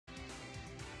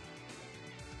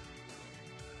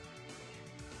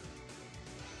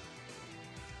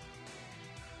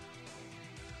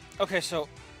Okay, so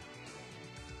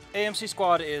AMC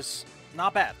Squad is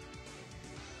not bad,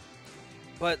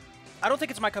 but I don't think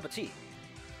it's my cup of tea.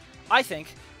 I think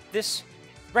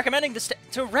recommending this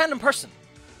to a random person.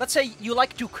 Let's say you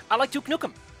like Duke. I like Duke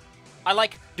Nukem. I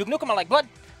like Duke Nukem. I like Blood.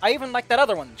 I even like that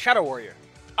other one, Shadow Warrior.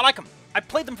 I like them. I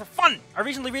played them for fun. I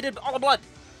recently redid All of Blood.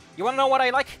 You want to know what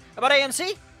I like about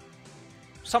AMC?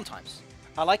 Sometimes.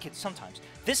 I like it sometimes.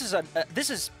 This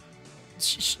is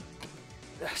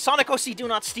Sonic OC Do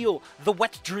Not Steal, the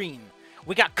wet dream.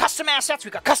 We got custom assets,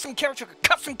 we got custom characters, we got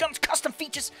custom guns, custom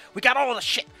features, we got all the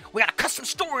shit. We got a custom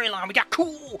storyline, we got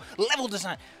cool level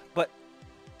design. But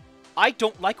I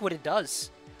don't like what it does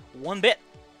one bit.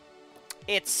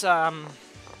 It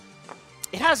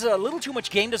has a little too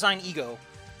much game design ego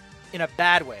in a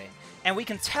bad way. And we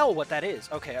can tell what that is.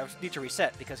 Okay, I need to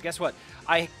reset, because guess what?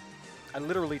 I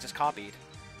literally just copied.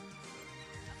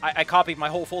 I copied my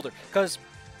whole folder, because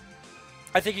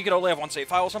I think you could only have one save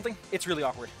file or something. It's really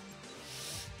awkward.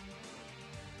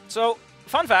 So,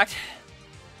 fun fact.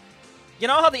 You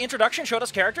know how the introduction showed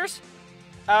us characters?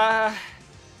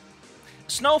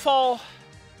 Snowfall,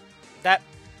 that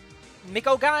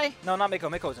Miko guy? No, not Miko.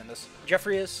 Miko's in this.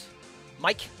 Jeffrey is.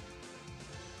 Mike.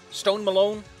 Stone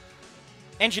Malone.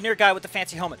 Engineer guy with the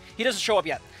fancy helmet. He doesn't show up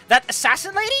yet. That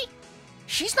assassin lady?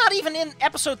 She's not even in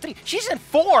episode 3. She's in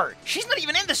 4. She's not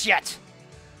even in this yet.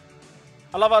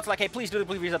 I love how it's like, hey, please do the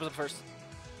previous episode first.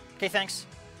 Okay, thanks.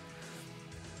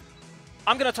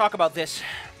 I'm going to talk about this.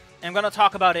 And I'm going to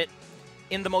talk about it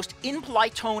in the most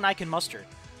impolite tone I can muster.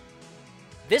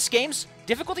 This game's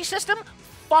difficulty system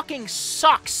fucking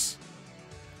sucks.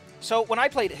 So, when I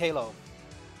played Halo,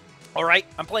 alright,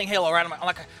 I'm playing Halo, right?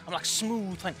 I'm like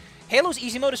smooth playing. Halo's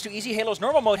easy mode is too easy. Halo's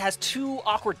normal mode has 2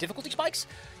 awkward difficulty spikes.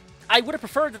 I would have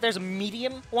preferred that there's a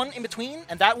medium one in between,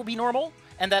 and that will be normal,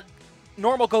 and that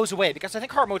normal goes away, because I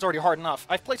think hard mode's already hard enough.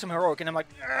 I've played some heroic, and I'm like,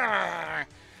 argh.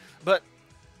 But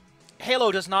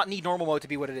Halo does not need normal mode to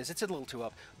be what it is. It's a little too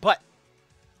up. But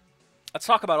let's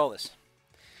talk about all this.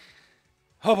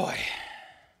 Oh boy.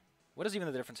 What is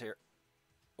even the difference here?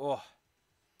 Oh.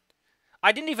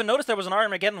 I didn't even notice there was an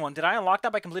Armageddon one. Did I unlock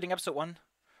that by completing episode 1?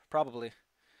 Probably.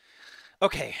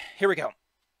 Okay, here we go.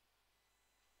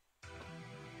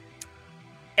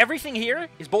 Everything here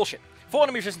is bullshit. Full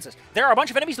enemy resistances. There are a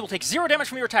bunch of enemies that will take 0 damage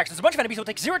from your attacks. There's a bunch of enemies that will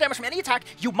take 0 damage from any attack.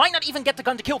 You might not even get the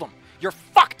gun to kill them. You're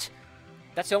fucked.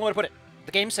 That's the only way to put it.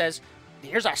 The game says,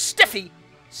 here's a stiffy,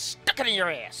 stuck it in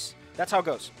your ass. That's how it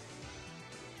goes.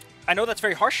 I know that's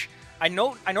very harsh. I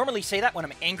normally say that when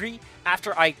I'm angry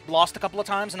after I lost a couple of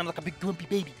times and I'm like a big grumpy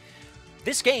baby.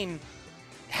 This game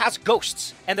has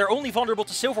ghosts, and they're only vulnerable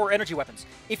to silver or energy weapons.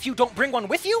 If you don't bring one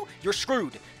with you, you're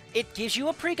screwed. It gives you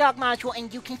a precog module,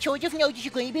 and you can sort of know that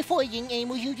you're going to be fighting, and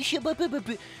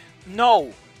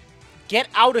no. Get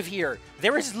out of here.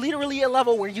 There is literally a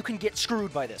level where you can get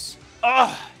screwed by this.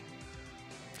 Ugh.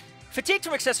 Fatigued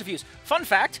from excessive use. Fun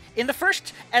fact, in the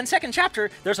first and second chapter,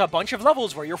 there's a bunch of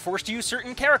levels where you're forced to use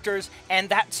certain characters, and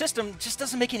that system just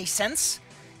doesn't make any sense.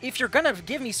 If you're gonna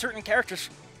give me certain characters,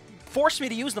 force me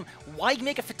to use them, why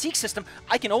make a fatigue system?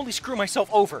 I can only screw myself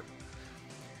over.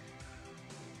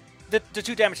 The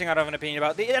 2 damage thing I don't have an opinion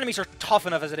about. The enemies are tough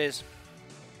enough as it is.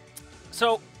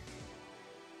 So,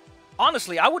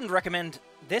 honestly, I wouldn't recommend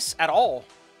this at all.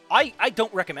 I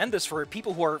don't recommend this for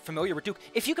people who are familiar with Duke.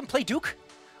 If you can play Duke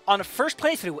on a first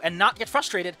playthrough and not get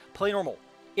frustrated, play normal.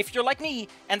 If you're like me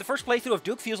and the first playthrough of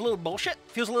Duke feels a little bullshit,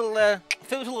 feels a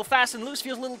little fast and loose,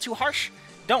 feels a little too harsh,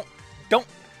 don't.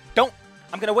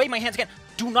 I'm gonna wave my hands again.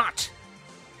 Do not.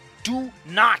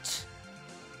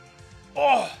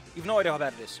 Oh, you've no idea how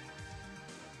bad it is.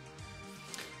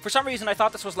 For some reason, I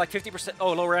thought this was like 50%.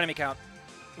 Oh, lower enemy count.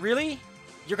 Really?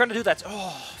 You're gonna do that?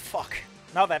 Oh, fuck.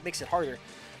 Now that makes it harder.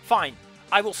 Fine.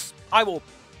 I will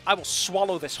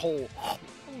swallow this whole.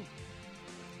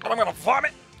 And I'm gonna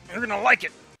vomit. And you're gonna like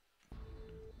it.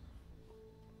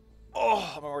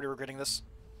 Oh, I'm already regretting this.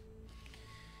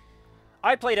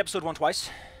 I played episode 1 twice.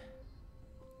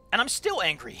 And I'm still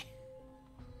angry.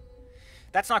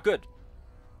 That's not good.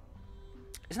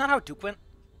 Isn't that how Duke went?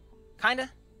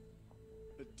 Kinda?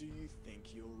 But do you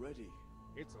think you're ready?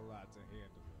 It's a lot to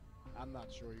handle. I'm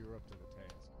not sure you're up to the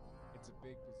task. It's a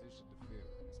big position to fill,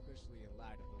 especially in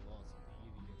light of the loss of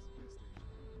the EDS station.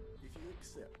 If you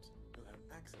accept, you'll have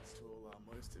access to all our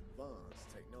most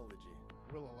advanced technology.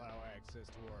 We'll allow access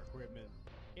to our equipment,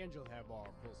 and you'll have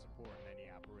our full support in any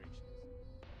operations.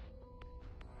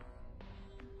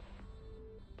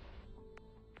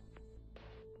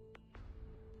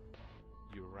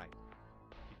 You're right.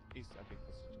 It is a big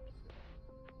position to fill.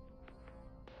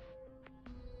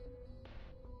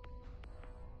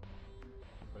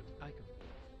 But I can fill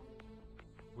it.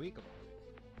 We can fill it.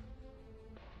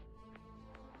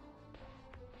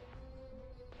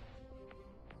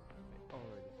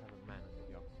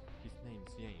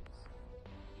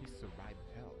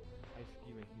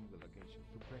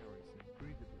 to various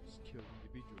incredibly skilled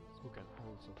individuals who can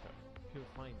also help.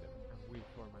 He'll find them and we'll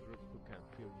form a group who can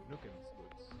fill Nuken's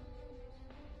boots.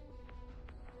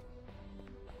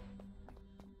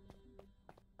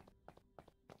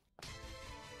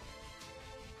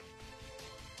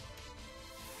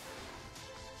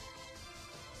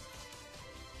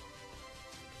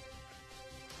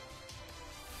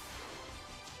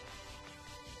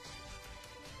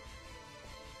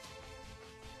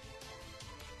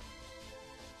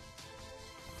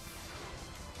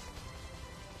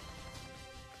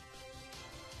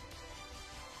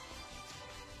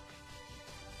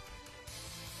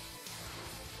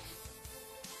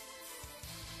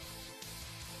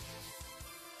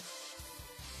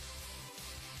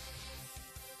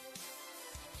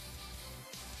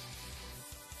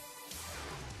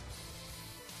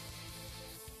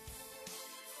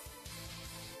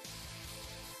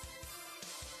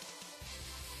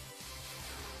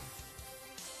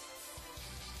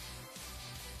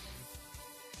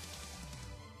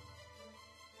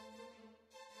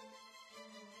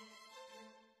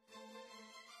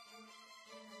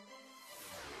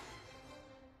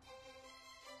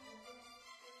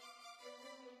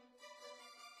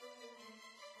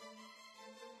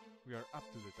 We are up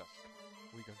to the task.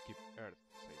 We can keep Earth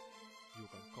safe. You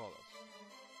can call us.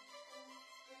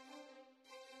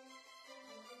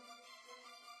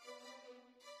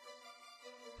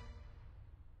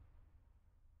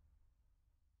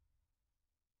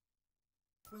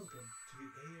 Welcome to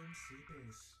the AMC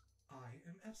base. I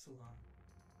am Epsilon.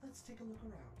 Let's take a look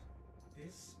around.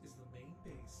 This is the main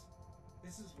base.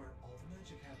 This is where all the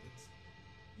magic happens.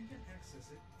 You can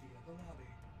access it via the lobby.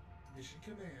 Mission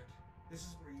Command. This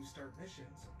is where you start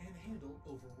missions and handle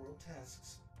overworld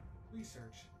tasks.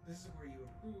 Research. This is where you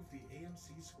improve the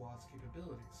AMC squad's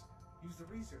capabilities. Use the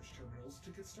research terminals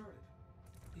to get started.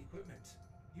 Equipment.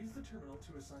 Use the terminal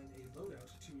to assign a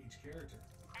loadout to each character.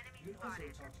 You can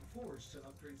also talk to Forge to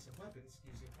upgrade some weapons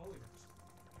using polymers.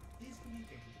 These can be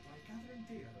gained by gathering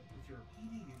data with your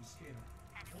EDU scanner.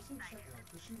 Also check out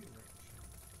the shooting range.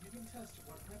 You can test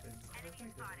what weapons are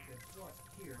effective against what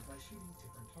here by shooting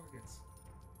different targets.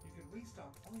 You can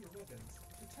restock all your weapons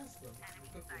to test them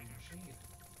with the free machine.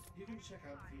 You can check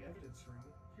out the evidence room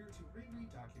here to reread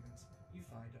documents you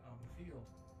find on the field.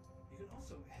 You can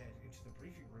also head into the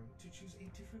briefing room to choose a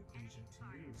different agent to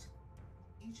use.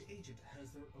 Each agent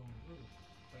has their own room.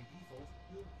 By default,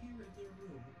 you'll appear in their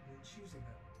room when choosing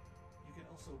them. You can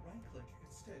also right-click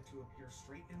instead to appear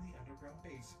straight in the underground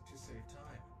base to save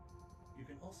time. You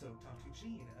can also talk to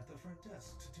Jean at the front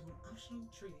desk to do an optional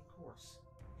training course.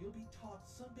 You'll be taught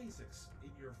some basics in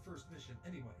your first mission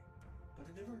anyway, but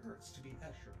it never hurts to be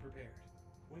extra prepared.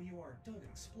 When you are done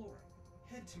exploring,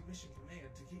 head to Mission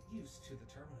Command to get used to the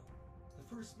terminal. The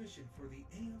first mission for the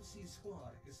AMC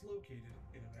squad is located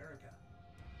in America.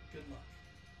 Good luck.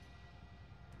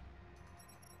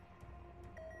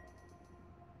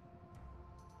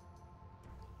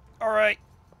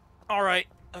 Alright.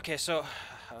 Okay, so...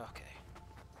 Okay.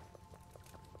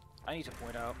 I need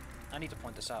to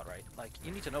point this out, right? Like,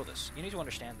 you need to know this. You need to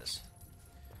understand this.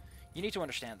 You need to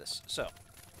understand this. So,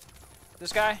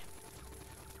 this guy,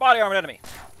 body armored enemy,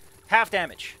 half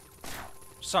damage,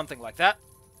 something like that.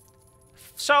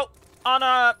 So, on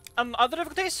other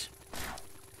difficulties,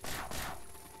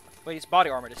 wait, he's body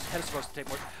armored. His head is supposed to take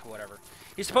more. Whatever.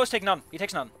 He's supposed to take none. He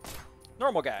takes none.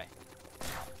 Normal guy.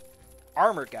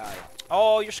 Armored guy.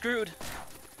 Oh, you're screwed.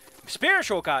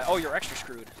 Spiritual guy. Oh, you're extra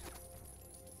screwed.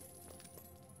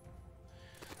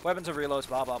 Weapons of reloads,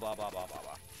 blah, blah, blah, blah, blah, blah,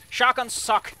 blah. Shotguns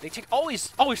suck. They take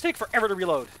always take forever to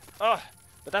reload. Ugh.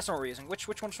 But that's no reason. Which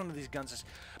one's one of these guns is...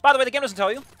 By the way, the game doesn't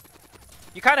tell you.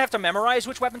 You kind of have to memorize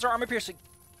which weapons are armor-piercing.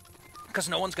 Because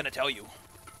no one's going to tell you.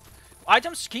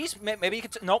 Items? Keys? Maybe you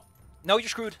could... Nope. No, you're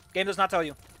screwed. Game does not tell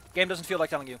you. Game doesn't feel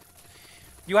like telling you.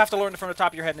 You have to learn it from the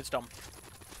top of your head, and it's dumb.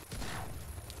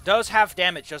 Does have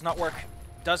damage. Does not work.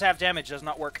 Does have damage. Does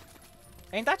not work.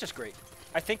 Ain't that just great?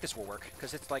 I think this will work,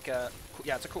 because it's like a...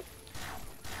 Yeah, it's a cool...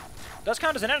 Does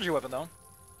count as an energy weapon, though.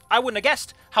 I wouldn't have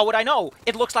guessed. How would I know?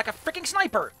 It looks like a freaking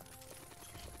sniper.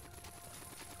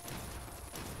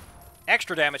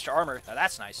 Extra damage to armor. Now,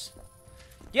 that's nice.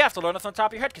 You have to learn it from the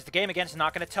top of your head, because the game, again, is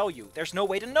not going to tell you. There's no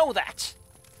way to know that.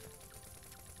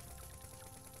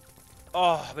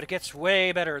 Oh, but it gets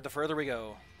way better the further we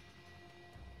go.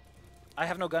 I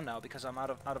have no gun now, because I'm out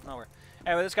of nowhere.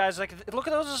 Anyway, this guy's like, look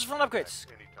at those as fun upgrades.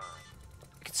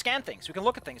 We can scan things. We can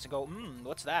look at things and go,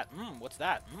 what's that? What's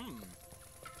that?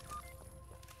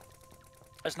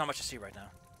 There's not much to see right now.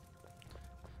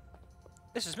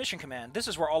 This is Mission Command. This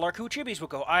is where all our cool chibis will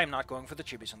go. I am not going for the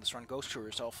chibis on this run. Go screw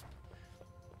yourself.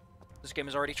 This game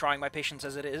is already trying my patience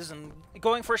as it is, and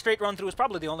going for a straight run through is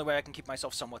probably the only way I can keep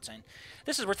myself somewhat sane.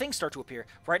 This is where things start to appear.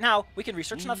 Right now, we can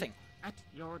research nothing. At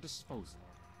your disposal.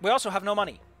 We also have no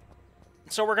money.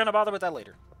 So we're gonna bother with that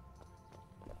later.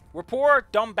 We're poor,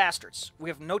 dumb bastards. We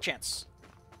have no chance.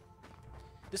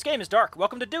 This game is dark.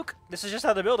 Welcome to Duke. This is just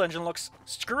how the build engine looks.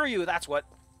 Screw you, that's what.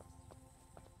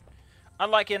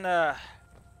 Unlike in,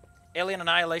 Alien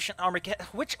Annihilation,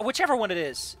 whichever one it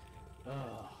is.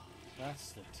 Oh,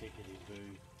 that's the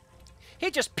tickety-boo. He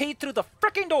just peed through the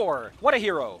frickin' door! What a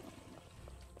hero!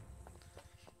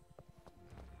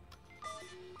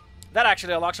 That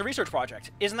actually unlocks a research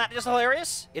project. Isn't that just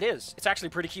hilarious? It is. It's actually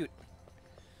pretty cute.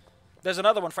 There's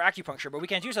another one for acupuncture, but we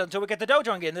can't use that until we get the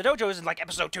dojo again. The dojo is in, like,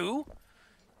 episode 2.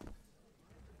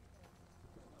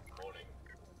 Morning.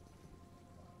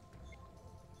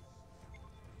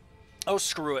 Oh,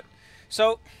 screw it.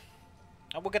 So,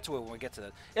 we'll get to it when we get to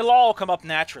that. It'll all come up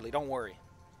naturally, don't worry.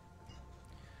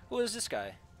 Who is this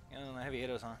guy? Heavy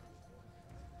hitters, huh?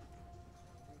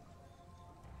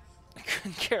 I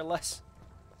couldn't care less.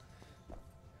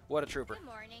 What a trooper. Good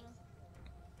morning.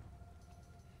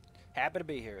 Happy to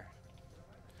be here.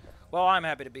 Well, I'm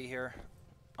happy to be here.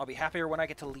 I'll be happier when I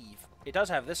get to leave. It does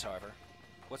have this, however.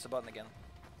 What's the button again?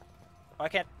 Oh, I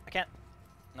can't.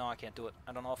 No, I can't do it.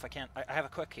 I don't know if I can. I have a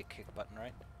quick kick button,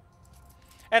 right?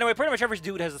 Anyway, pretty much every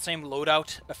dude has the same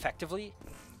loadout, effectively.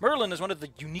 Merlin is one of the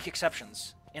unique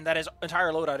exceptions, in that his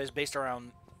entire loadout is based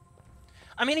around...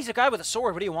 I mean, he's a guy with a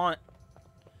sword. What do you want?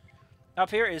 Up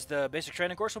here is the basic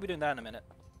training course. We'll be doing that in a minute.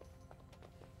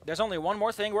 There's only one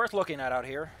more thing worth looking at out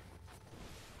here.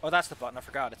 Oh, that's the button. I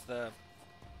forgot. It's the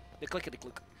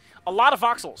clickety-click. A lot of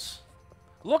voxels.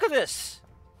 Look at this.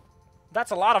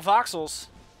 That's a lot of voxels.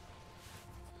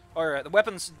 Or the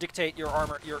weapons dictate your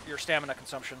armor, your stamina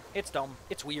consumption. It's dumb.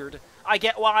 It's weird. I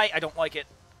get why. I don't like it.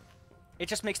 It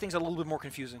just makes things a little bit more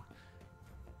confusing.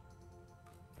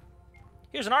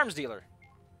 Here's an arms dealer.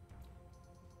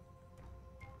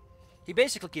 He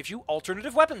basically gives you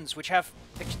alternative weapons, which have...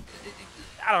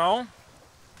 I don't know.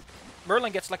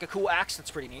 Merlin gets like a cool axe that's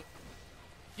pretty neat.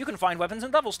 You can find weapons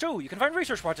in levels 2. You can find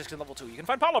research projects in level 2. You can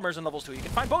find polymers in levels 2. You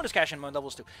can find bonus cash in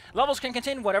levels 2. Levels can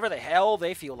contain whatever the hell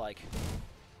they feel like.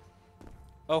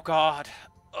 Oh god.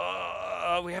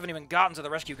 We haven't even gotten to the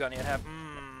rescue gun yet, have...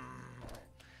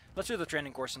 Let's do the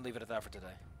training course and leave it at that for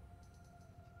today.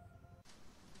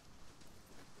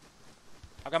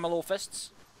 I got my little fists.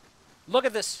 Look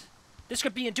at this. This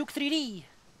could be in Duke 3D.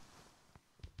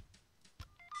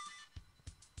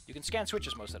 You can scan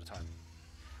switches most of the time.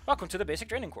 Welcome to the basic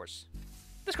training course.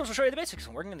 This course will show you the basics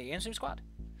of working in the AMC squad.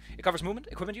 It covers movement,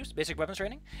 equipment use, basic weapons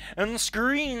training, and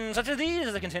screens such as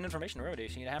these that contain information. Remember,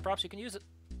 if you need hand props, you can use it.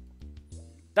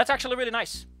 That's actually really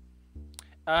nice.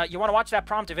 You want to watch that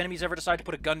prompt if enemies ever decide to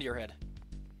put a gun to your head.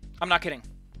 I'm not kidding.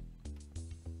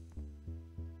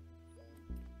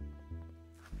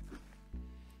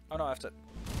 Oh no, I have to...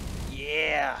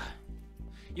 Yeah!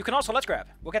 You can also let's grab.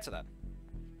 We'll get to that.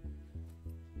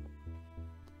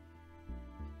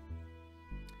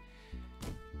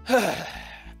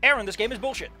 Aaron, this game is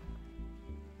bullshit.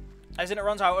 As in, it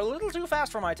runs out a little too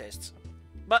fast for my tastes.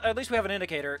 But at least we have an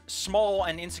indicator, small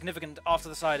and insignificant off to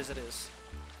the side as it is.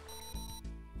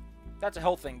 That's a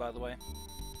health thing, by the way.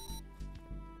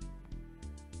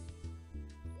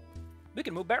 We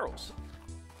can move barrels.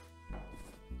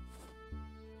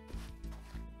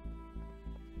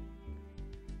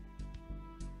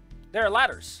 There are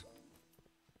ladders.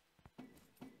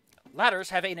 Ladders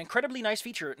have an incredibly nice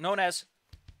feature known as...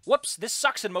 Whoops, this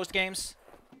sucks in most games.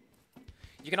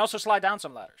 You can also slide down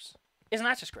some ladders. Isn't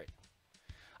that just great?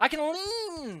 I can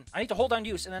lean! I need to hold down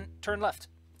use and then turn left.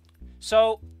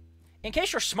 So, in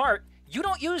case you're smart, you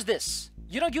don't use this.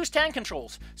 You don't use tan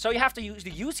controls. So you have to use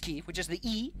the use key, which is the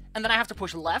E, and then I have to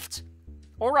push left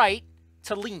or right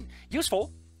to lean.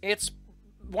 Useful. It's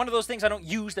one of those things I don't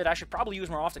use that I should probably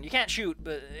use more often. You can't shoot,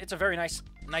 but it's a very nice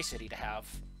nicety to have.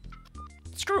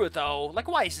 Screw it, though. Like,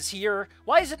 why is this here?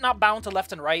 Why is it not bound to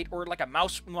left and right? Or like a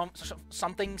mouse,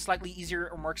 something slightly easier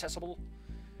or more accessible?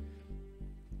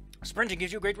 Sprinting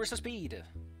gives you a great burst of speed.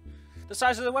 The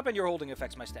size of the weapon you're holding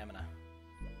affects my stamina.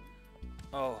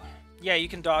 Oh. Yeah, you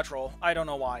can dodge roll. I don't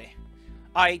know why.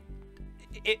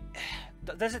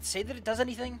 Does it say that it does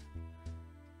anything?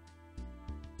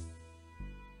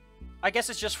 I guess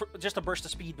it's just a burst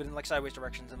of speed, but in like sideways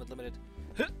directions and with limited.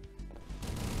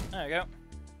 There you go.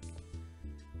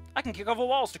 I can kick over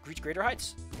walls to reach greater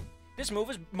heights. This move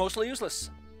is mostly useless.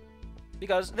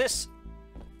 Because this...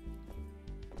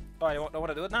 Oh, I don't want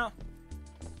to do it now?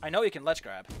 I know you can let's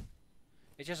grab.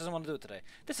 It just doesn't want to do it today.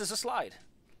 This is a slide.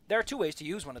 There are two ways to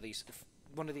use one of these.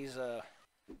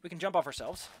 We can jump off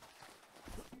ourselves.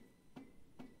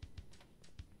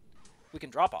 we can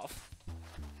drop off.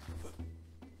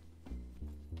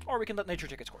 Or we can let nature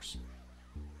take its course.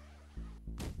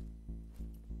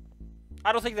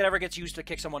 I don't think that ever gets used to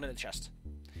kick someone in the chest.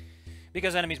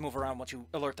 Because enemies move around once you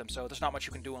alert them, so there's not much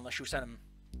you can do unless you send them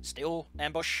still,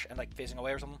 ambush, and like facing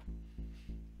away or something.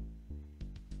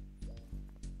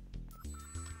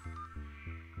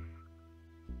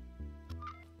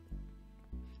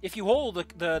 If you hold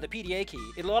the PDA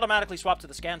key, it'll automatically swap to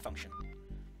the scan function.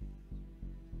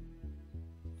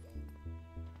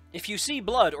 If you see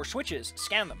blood or switches,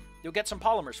 scan them. You'll get some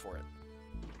polymers for it.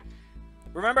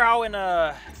 Remember how in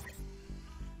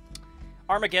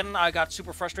Armageddon I got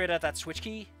super frustrated at that switch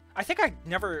key? I think I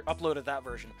never uploaded that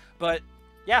version. But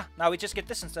yeah, now we just get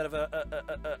this instead of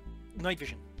a night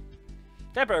vision.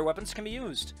 Temporary weapons can be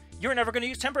used. You're never going to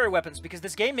use temporary weapons because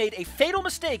this game made a fatal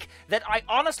mistake that I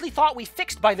honestly thought we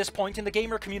fixed by this point in the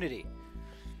gamer community.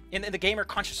 In the gamer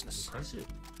consciousness. Impressive.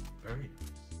 Very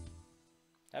nice.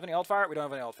 Have any alt fire? We don't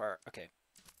have any alt fire. Okay.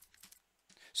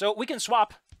 So we can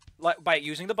swap by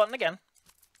using the button again,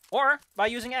 or by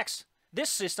using X. This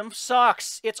system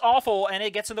sucks. It's awful, and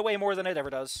it gets in the way more than it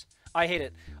ever does. I hate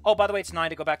it. Oh, by the way, it's 9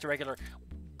 to go back to regular.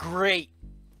 Great.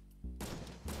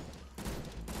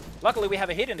 Luckily, we have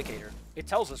a hit indicator. It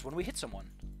tells us when we hit someone.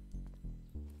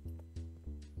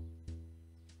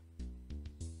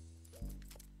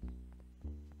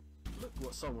 Look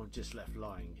what someone just left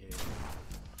lying here.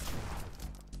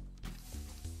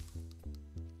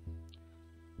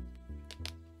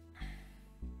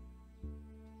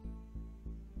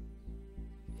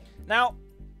 Now,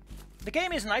 the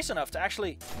game is nice enough to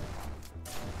actually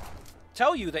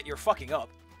tell you that you're fucking up.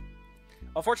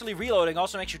 Unfortunately, reloading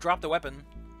also makes you drop the weapon.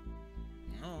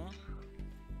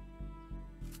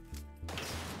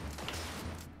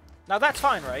 Now that's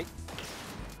fine, right?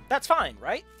 That's fine,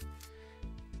 right?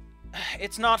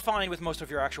 It's not fine with most of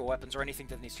your actual weapons or anything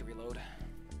that needs to reload.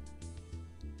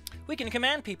 We can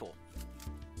command people.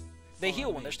 They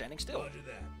heal when they're standing still.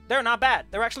 They're not bad.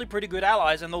 They're actually pretty good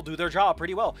allies, and they'll do their job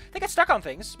pretty well. They get stuck on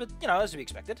things, but, you know, as to be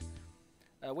expected.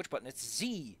 Which button? It's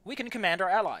Z. We can command our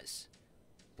allies.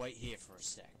 Wait here for a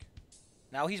sec.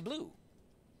 Now he's blue.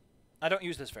 I don't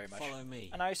use this very much. Follow me.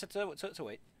 And I said to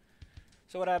wait.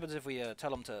 So what happens if we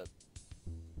tell him to...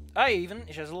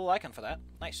 It has a little icon for that.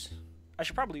 Nice. I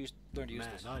should probably learn to use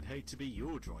this. Man, I'd hate to be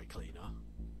your dry cleaner.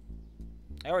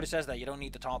 It already says that. You don't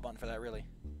need the taunt button for that, really.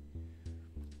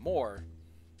 More.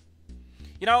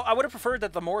 You know, I would have preferred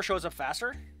that the more shows up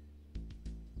faster.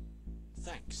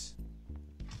 Thanks.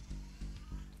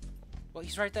 Well,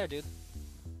 he's right there, dude.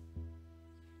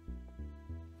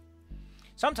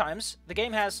 Sometimes, the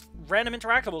game has random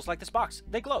interactables like this box.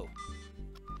 They glow.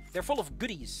 They're full of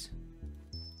goodies.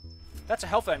 That's a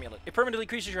health amulet. It permanently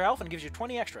increases your health and gives you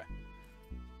 20 extra.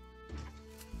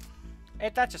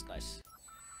 Ain't that just nice?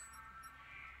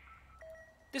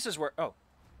 This is where... Oh.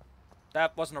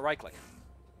 That wasn't a right click.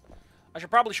 I should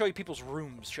probably show you people's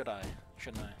rooms, should I?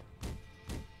 Shouldn't I?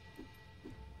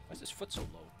 Why is his foot so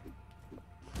low?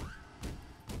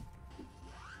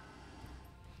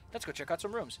 Let's go check out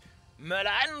some rooms.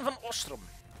 Milan van Ostrom.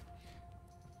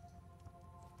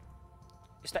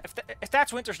 If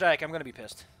that's Wintersdijk, I'm gonna be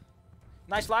pissed.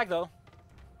 Nice lag, though.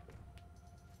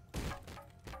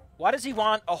 Why does he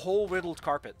want a whole riddled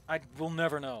carpet? I will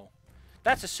never know.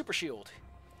 That's a super shield.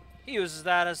 He uses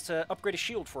that as to upgrade his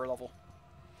shield for a level.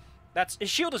 His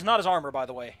shield is not his armor, by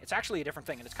the way. It's actually a different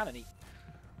thing, and it's kind of neat.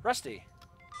 Rusty.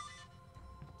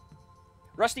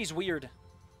 Rusty's weird.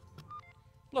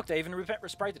 Look, they even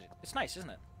resprited it. It's nice, isn't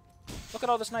it? Look at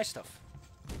all this nice stuff.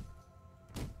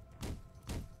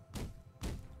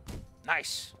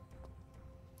 Nice.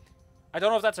 I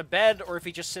don't know if that's a bed or if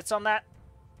he just sits on that.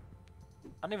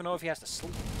 I don't even know if he has to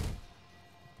sleep.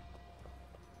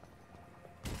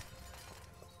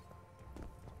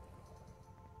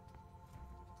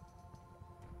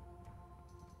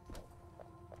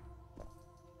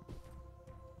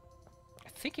 I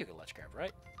think you can ledge grab,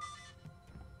 right?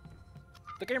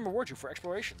 The game rewards you for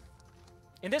exploration.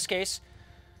 In this case...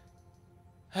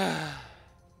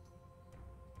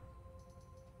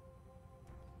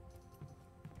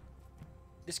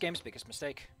 this game's biggest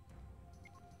mistake.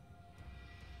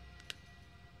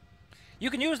 You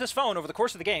can use this phone over the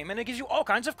course of the game, and it gives you all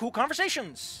kinds of cool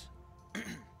conversations.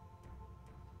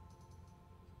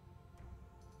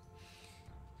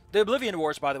 The Oblivion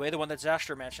Wars, by the way, the one that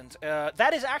Zastra mentioned,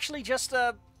 that is actually just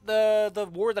the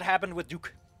war that happened with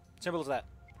Duke. Simple as that.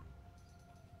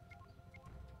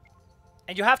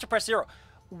 And you have to press 0.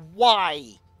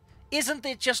 Why? Isn't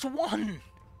it just 1?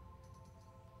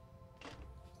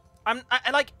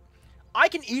 I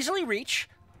can easily reach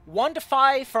 1 to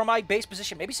 5 from my base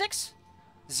position. Maybe 6?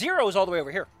 0 is all the way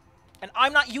over here. And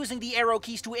I'm not using the arrow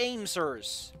keys to aim,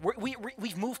 sirs.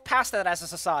 We've moved past that as a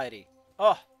society.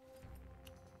 Oh.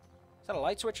 Is that a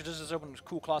light switch, or does this open a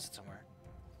cool closet somewhere?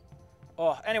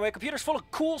 Oh, anyway, computer's full of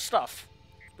cool stuff.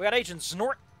 We got Agent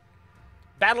Snort.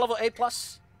 Battle level A+.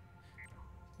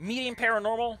 Medium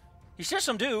paranormal. He's just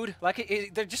some dude.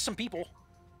 Like, they're just some people.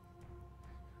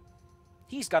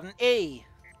 He's got an A.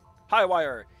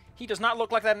 Highwire. He does not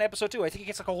look like that in episode 2. I think he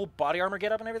gets like a whole body armor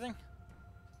get up and everything.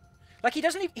 Like, he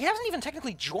hasn't even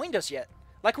technically joined us yet.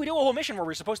 Like, we do a whole mission where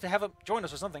we're supposed to have him join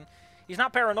us or something. He's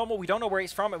not paranormal. We don't know where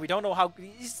he's from, and we don't know how...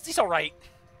 He's alright.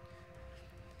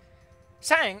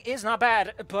 Sang is not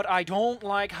bad, but I don't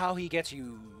like how he gets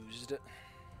used.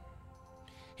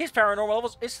 His paranormal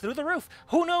levels is through the roof.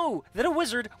 Who knew that a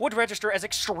wizard would register as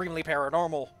extremely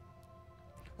paranormal?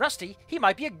 Rusty, he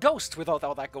might be a ghost with all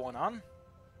that going on.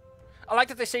 I like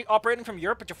that they say operating from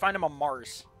Europe, but you find him on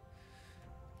Mars.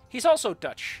 He's also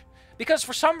Dutch. Because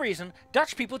for some reason,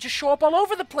 Dutch people just show up all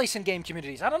over the place in game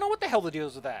communities. I don't know what the hell the deal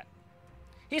is with that.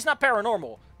 He's not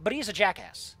paranormal, but he's a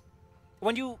jackass.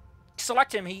 When you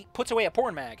select him, he puts away a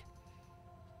porn mag.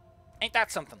 Ain't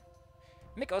that something?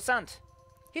 Mikko Sant.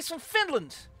 He's from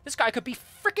Finland. This guy could be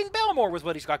freaking Belmore with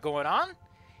what he's got going on.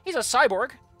 He's a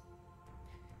cyborg.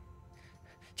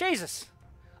 Jesus.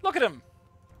 Look at him.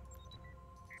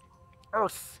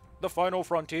 Earth, the final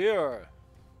frontier.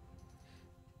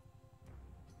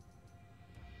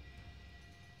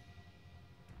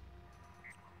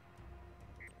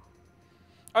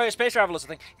 Oh yeah, space travel is the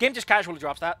thing. Game just casually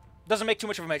drops that. Doesn't make too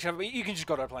much of a major. You can just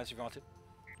go to other planets if you want to.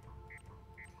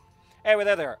 Anyway,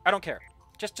 there. I don't care.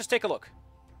 Just take a look.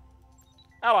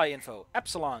 Ally info.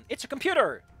 Epsilon. It's a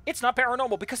computer. It's not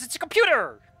paranormal because it's a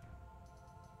computer.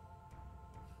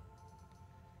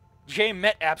 Jay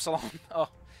met Epsilon. Oh,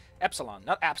 Epsilon,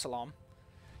 not Absalom.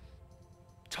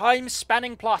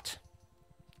 Time-spanning plot.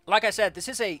 Like I said, this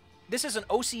is an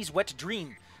OC's wet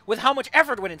dream with how much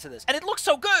effort went into this, and it looks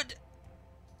so good.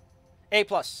 A+,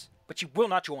 but you will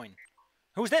not join.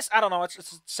 Who's this? I don't know.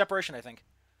 It's separation, I think.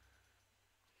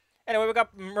 Anyway, we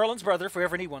got Merlin's brother, if we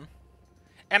ever need one.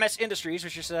 MS Industries,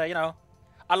 which is, you know,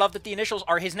 I love that the initials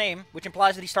are his name, which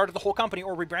implies that he started the whole company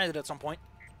or rebranded at some point.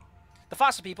 The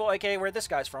Fossa people, aka where this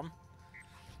guy's from.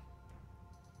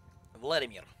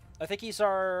 Vladimir. I think he's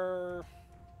our...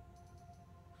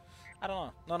 I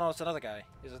don't know. No, it's another guy.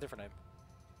 He's a different name.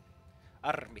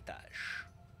 Armitage.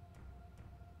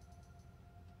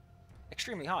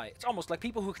 Extremely high. It's almost like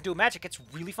people who can do magic. It's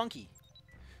really funky.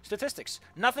 Statistics.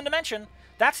 Nothing to mention.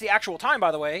 That's the actual time,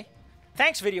 by the way.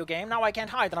 Thanks, video game. Now I can't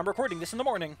hide that I'm recording this in the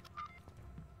morning.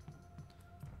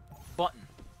 Button.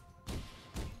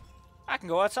 I can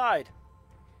go outside.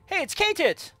 Hey, it's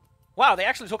K-Tit! Wow, they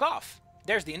actually took off.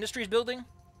 There's the Industries building.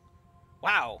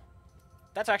 Wow.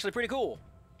 That's actually pretty cool.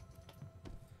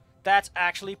 That's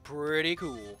actually pretty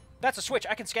cool. That's a switch.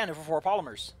 I can scan it for 4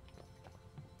 polymers.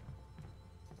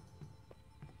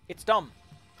 It's dumb.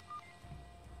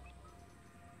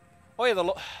 Oh yeah,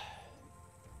 we'll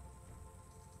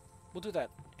do that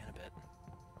in a bit.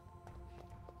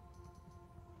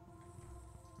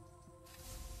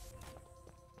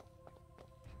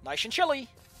 Nice and chilly.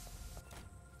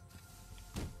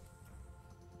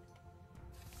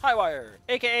 Highwire,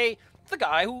 aka the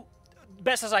guy who,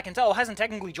 best as I can tell, hasn't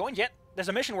technically joined yet. There's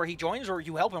a mission where he joins or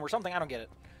you help him or something. I don't get it.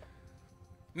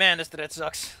 Man, this thread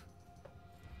sucks.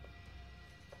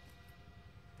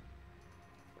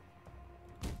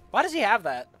 Why does he have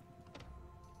that?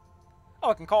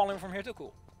 Oh, I can call him from here too.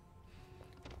 Cool.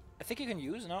 I think you can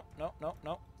use... No.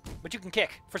 But you can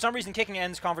kick. For some reason, kicking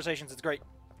ends conversations. It's great.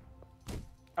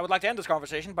 I would like to end this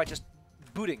conversation by just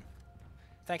booting.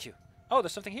 Thank you. Oh,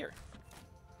 there's something here.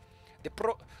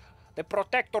 The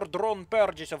Protector Drone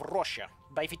Purges of Russia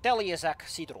by Vitaly Isaac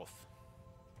Sidorov.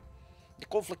 The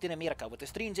conflict in America with the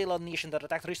strange alien nation that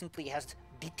attacked recently has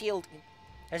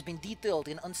been detailed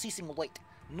in unceasing light.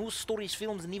 News stories,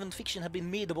 films, and even fiction have been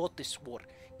made about this war,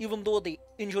 even though the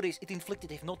injuries it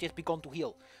inflicted have not yet begun to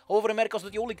heal. However, America's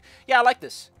not the only... Yeah, I like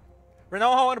this.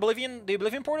 Remember how in the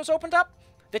Oblivion portals opened up?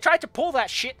 They tried to pull that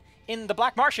shit in the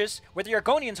Black Marshes, where the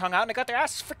Argonians hung out, and they got their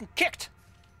asses freaking kicked.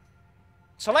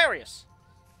 It's hilarious.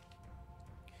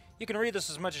 You can read this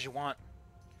as much as you want.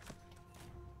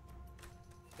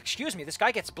 Excuse me, this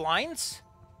guy gets blinds?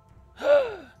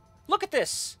 Look at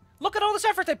this! Look at all this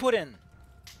effort they put in!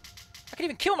 I could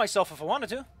even kill myself if I wanted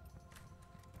to. Not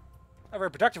a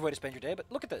very productive way to spend your day, but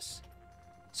look at this.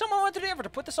 Someone went to the effort to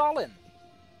put this all in.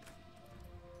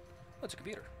 Oh, it's a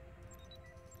computer.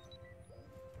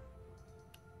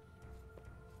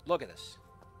 Look at this.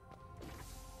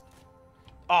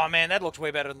 Oh man, that looks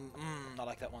way better than... I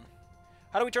like that one.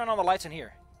 How do we turn on the lights in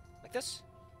here? Like this?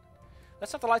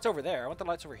 Let's have the lights over there. I want the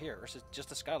lights over here. Or is it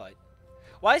just a skylight?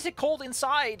 Why is it cold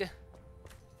inside?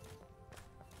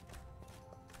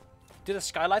 Do the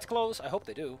skylights close? I hope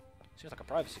they do. Seems like a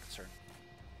privacy concern.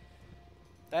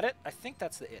 That it? I think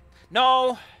that's the it.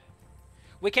 No!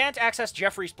 We can't access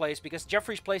Jeffrey's place because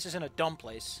Jeffrey's place is in a dumb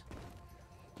place.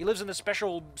 He lives in a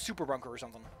special super bunker or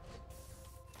something.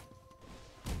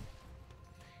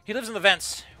 He lives in the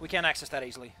vents. We can't access that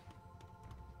easily.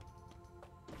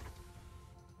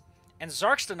 And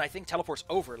Zarkston, I think, teleports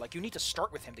over. Like, you need to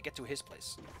start with him to get to his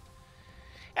place.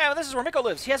 Yeah, well, this is where Miko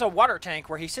lives. He has a water tank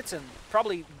where he sits in,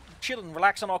 probably chilling,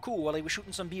 relaxing, all cool, while he was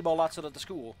shooting some b-ball lots at the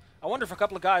school. I wonder if a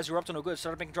couple of guys who were up to no good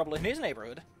started making trouble in his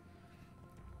neighborhood.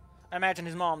 I imagine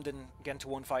his mom didn't get into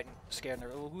one fight and scared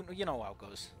her. You know how it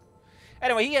goes.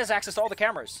 Anyway, he has access to all the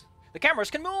cameras. The cameras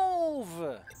can move!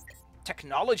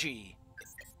 Technology.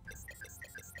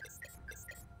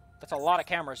 That's a lot of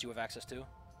cameras you have access to.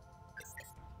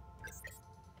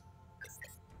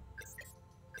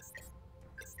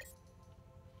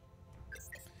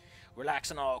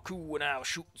 Relaxing all cool now,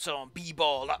 shooting some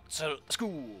b-ball lots at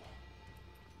school.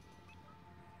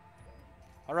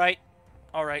 Alright.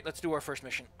 Alright, let's do our first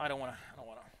mission. I don't wanna